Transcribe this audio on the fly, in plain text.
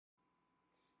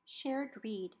Shared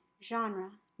read,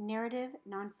 genre, narrative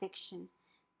nonfiction.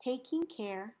 Taking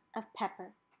care of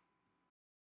Pepper.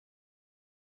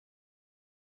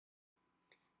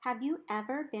 Have you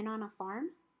ever been on a farm?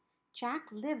 Jack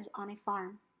lives on a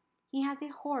farm. He has a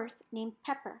horse named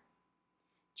Pepper.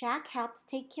 Jack helps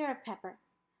take care of Pepper.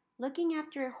 Looking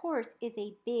after a horse is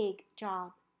a big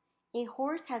job. A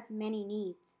horse has many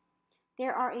needs.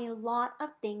 There are a lot of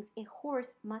things a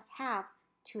horse must have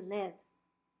to live.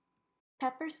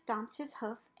 Pepper stomps his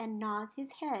hoof and nods his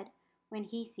head when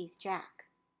he sees Jack.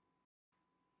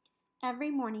 Every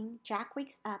morning, Jack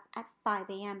wakes up at 5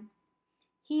 a.m.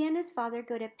 He and his father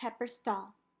go to Pepper's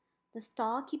stall. The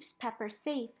stall keeps Pepper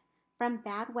safe from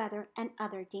bad weather and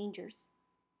other dangers.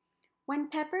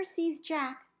 When Pepper sees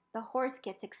Jack, the horse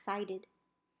gets excited.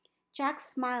 Jack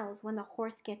smiles when the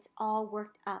horse gets all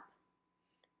worked up.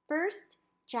 First,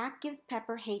 Jack gives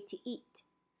Pepper hay to eat.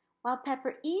 While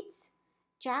Pepper eats,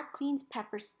 Jack cleans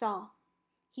Pepper's stall.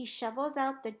 He shovels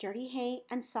out the dirty hay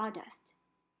and sawdust.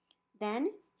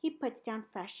 Then he puts down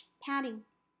fresh padding.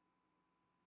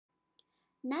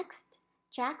 Next,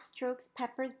 Jack strokes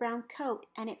Pepper's brown coat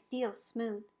and it feels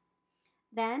smooth.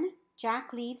 Then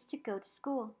Jack leaves to go to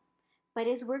school, but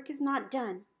his work is not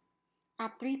done.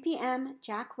 At 3 p.m.,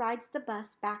 Jack rides the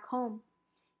bus back home.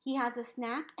 He has a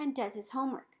snack and does his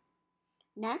homework.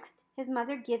 Next, his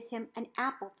mother gives him an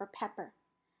apple for Pepper.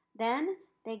 Then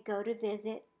they go to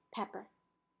visit Pepper.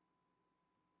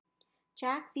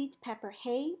 Jack feeds Pepper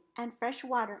hay and fresh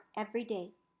water every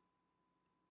day.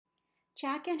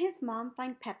 Jack and his mom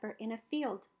find Pepper in a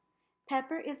field.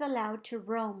 Pepper is allowed to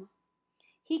roam.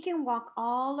 He can walk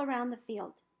all around the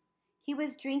field. He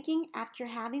was drinking after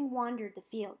having wandered the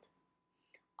field.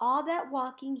 All that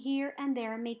walking here and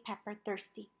there made Pepper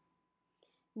thirsty.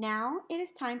 Now it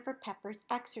is time for Pepper's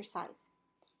exercise.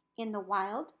 In the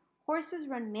wild, horses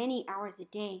run many hours a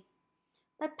day.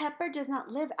 But Pepper does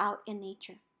not live out in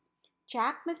nature.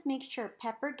 Jack must make sure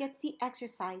Pepper gets the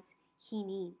exercise he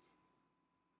needs.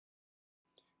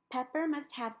 Pepper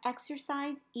must have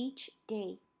exercise each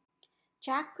day.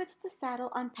 Jack puts the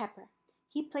saddle on Pepper.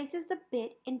 He places the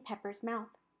bit in Pepper's mouth.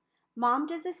 Mom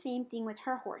does the same thing with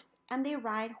her horse, and they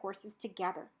ride horses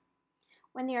together.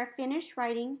 When they are finished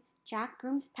riding, Jack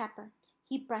grooms Pepper.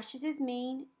 He brushes his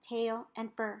mane, tail, and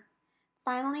fur.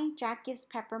 Finally, Jack gives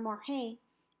Pepper more hay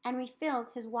and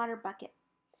refills his water bucket.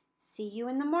 "See you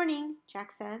in the morning,"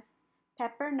 Jack says.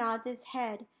 Pepper nods his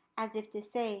head as if to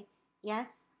say,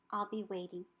 "Yes, I'll be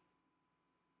waiting."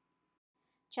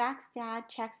 Jack's dad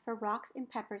checks for rocks in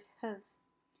Pepper's hooves.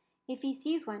 If he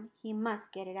sees one, he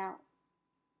must get it out.